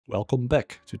Welcome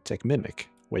back to TECHMIMIC,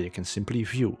 where you can simply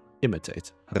view,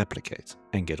 imitate, replicate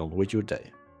and get on with your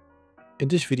day. In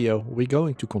this video we're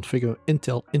going to configure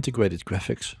Intel Integrated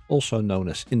Graphics, also known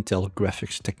as Intel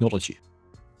Graphics Technology.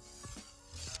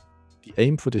 The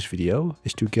aim for this video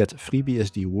is to get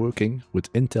FreeBSD working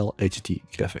with Intel UHD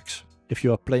Graphics. If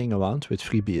you are playing around with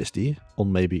FreeBSD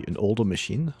on maybe an older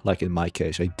machine, like in my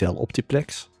case a Dell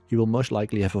Optiplex, you will most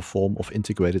likely have a form of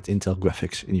integrated Intel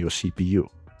graphics in your CPU.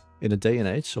 In a day and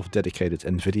age of dedicated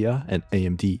NVIDIA and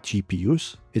AMD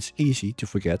GPUs, it's easy to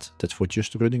forget that for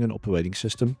just running an operating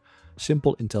system,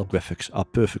 simple Intel graphics are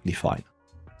perfectly fine.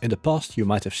 In the past you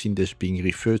might have seen this being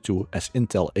referred to as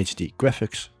Intel UHD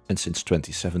Graphics, and since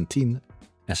 2017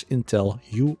 as Intel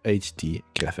UHD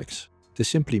Graphics. This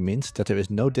simply means that there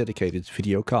is no dedicated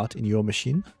video card in your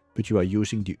machine, but you are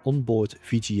using the onboard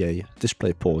VGA,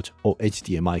 DisplayPort or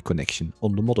HDMI connection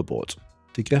on the motherboard.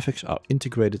 The graphics are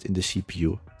integrated in the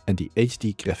CPU, and the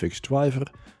UHD graphics driver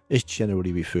is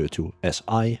generally referred to as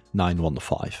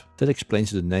i915. That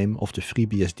explains the name of the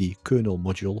FreeBSD kernel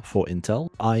module for Intel,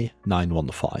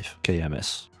 i915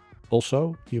 KMS.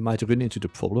 Also, you might run into the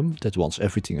problem that once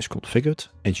everything is configured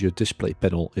and your display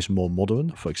panel is more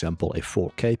modern, for example a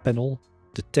 4K panel,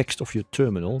 the text of your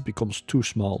terminal becomes too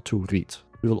small to read.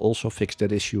 We will also fix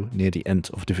that issue near the end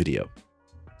of the video.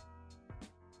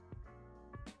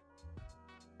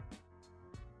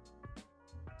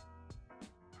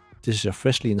 This is a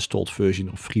freshly installed version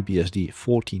of FreeBSD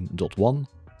 14.1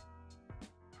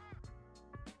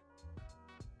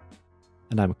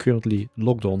 and I'm currently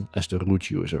logged on as the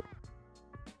root user.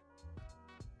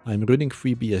 I'm running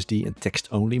FreeBSD in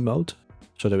text-only mode,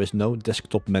 so there is no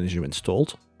desktop manager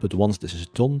installed, but once this is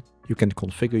done, you can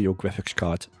configure your graphics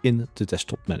card in the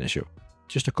desktop manager.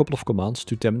 Just a couple of commands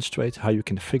to demonstrate how you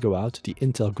can figure out the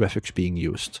Intel graphics being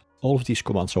used. All of these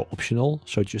commands are optional,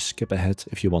 so just skip ahead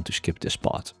if you want to skip this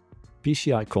part.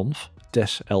 PCI-conf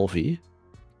 -lv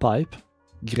pipe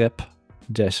grep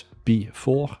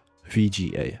 -b4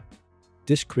 VGA.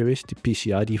 This queries the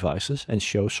PCI devices and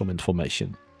shows some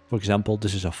information. For example,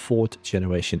 this is a 4th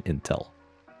generation Intel.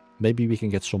 Maybe we can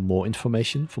get some more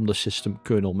information from the system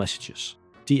kernel messages.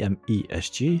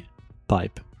 drm-kmod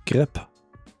pipe grep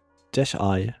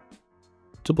 -i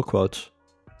double quote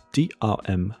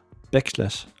drm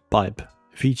 \pipe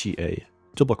VGA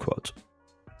double quote.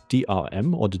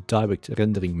 DRM, or the Direct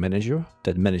Rendering Manager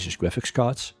that manages graphics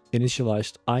cards,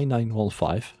 initialized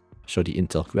i915, so the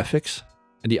Intel graphics,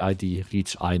 and the ID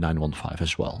reads i915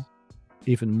 as well.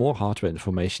 Even more hardware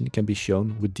information can be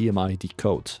shown with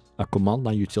drm-kmod, a command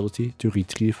line utility to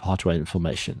retrieve hardware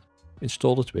information.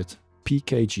 Install it with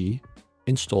pkg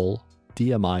install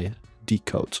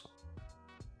drm-kmod.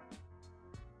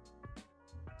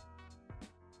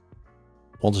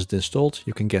 Once it's installed,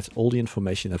 you can get all the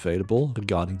information available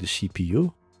regarding the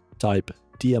CPU. Type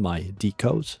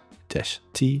drm-kmod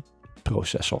 -t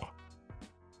processor.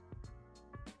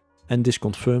 And this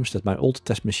confirms that my old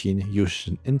test machine uses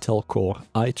an Intel Core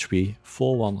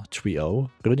i3-4130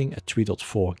 running at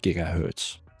 3.4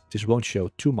 GHz. This won't show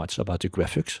too much about the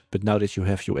graphics, but now that you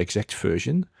have your exact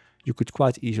version, you could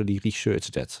quite easily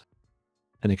research that.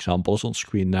 An example is on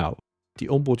screen now. The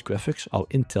onboard graphics are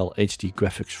Intel UHD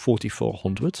Graphics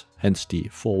 4400, hence the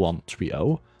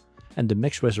 4130, and the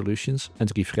max resolutions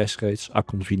and refresh rates are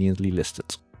conveniently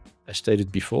listed. As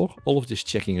stated before, all of this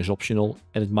checking is optional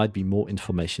and it might be more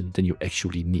information than you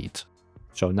actually need.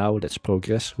 So now let's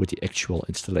progress with the actual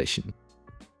installation.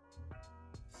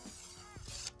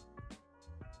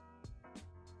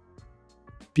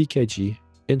 pkg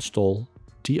install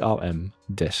drm-kmod.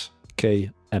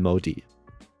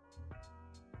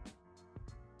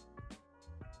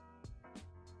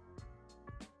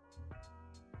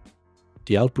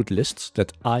 The output lists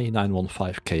that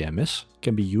i915 KMS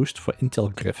can be used for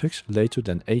Intel graphics later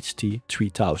than HT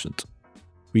 3000.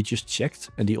 We just checked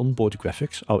and the onboard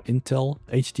graphics are Intel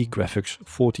UHD Graphics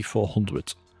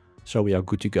 4400, so we are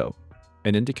good to go.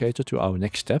 An indicator to our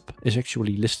next step is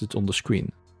actually listed on the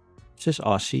screen. It says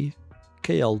rc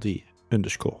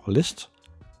kld_list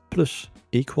plus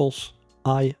equals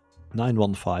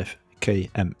i915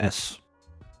 KMS.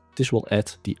 This will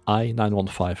add the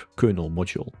i915 kernel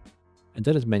module. And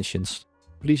then it mentions,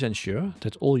 please ensure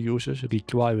that all users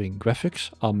requiring graphics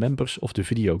are members of the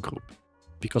video group.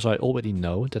 Because I already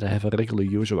know that I have a regular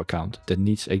user account that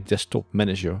needs a desktop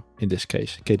manager, in this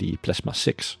case KDE Plasma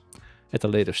 6. At a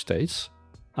later stage,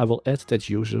 I will add that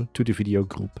user to the video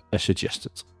group as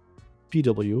suggested.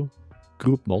 pw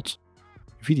group mod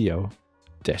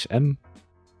video-m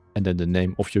and then the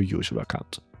name of your user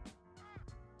account.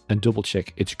 And double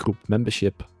check its group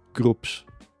membership, groups,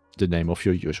 the name of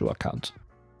your user account.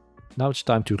 Now it's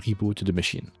time to reboot the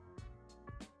machine.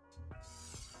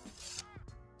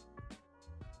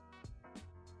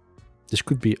 This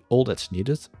could be all that's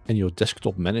needed, and your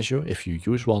desktop manager, if you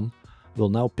use one, will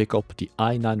now pick up the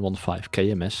i915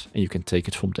 KMS and you can take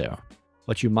it from there.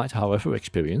 What you might however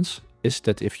experience is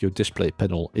that if your display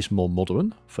panel is more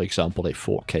modern, for example a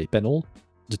 4K panel,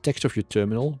 the text of your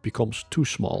terminal becomes too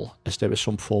small as there is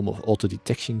some form of auto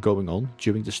detection going on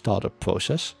during the startup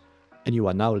process, and you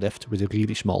are now left with a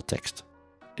really small text.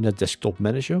 In a desktop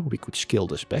manager we could scale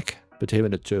this back, but here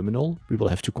in the terminal we will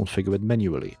have to configure it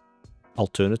manually.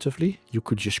 Alternatively, you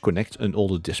could just connect an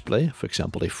older display, for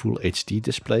example a full HD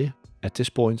display, at this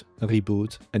point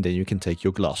reboot, and then you can take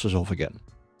your glasses off again.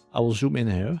 I will zoom in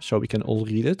here so we can all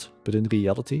read it, but in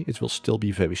reality it will still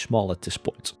be very small at this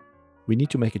point. We need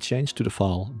to make a change to the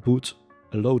file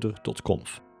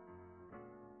bootloader.conf.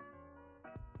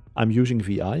 I'm using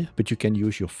VI, but you can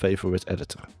use your favorite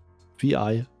editor.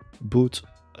 VI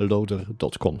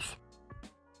bootloader.conf.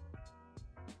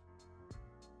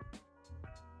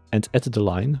 And add the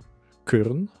line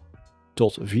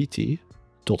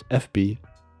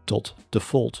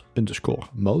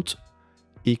kern.vt.fb.default_mode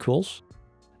equals,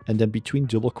 and then between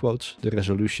double quotes the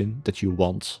resolution that you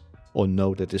want or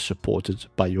know that is supported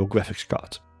by your graphics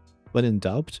card. When in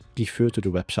doubt, refer to the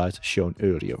website shown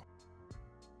earlier.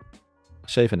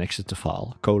 Save and exit the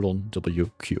file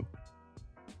 :wq.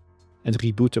 And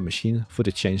reboot the machine for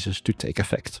the changes to take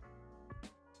effect.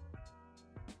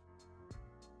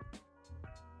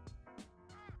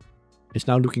 It's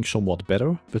now looking somewhat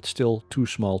better, but still too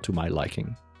small to my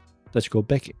liking. Let's go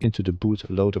back into the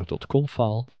bootloader.conf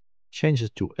file, change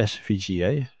it to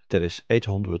SVGA, that is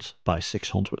 800 by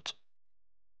 600.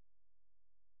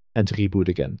 And reboot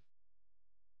again.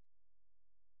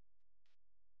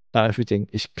 Now everything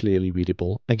is clearly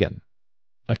readable again.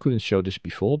 I couldn't show this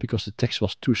before because the text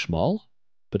was too small,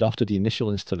 but after the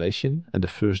initial installation and the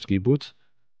first reboot,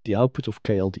 the output of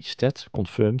KLD-stat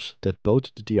confirms that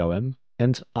both the DRM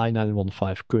and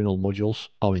i915 kernel modules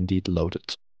are indeed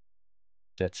loaded.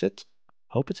 That's it.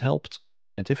 Hope it helped,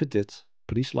 and if it did,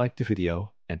 please like the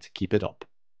video and keep it up.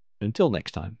 Until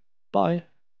next time, bye!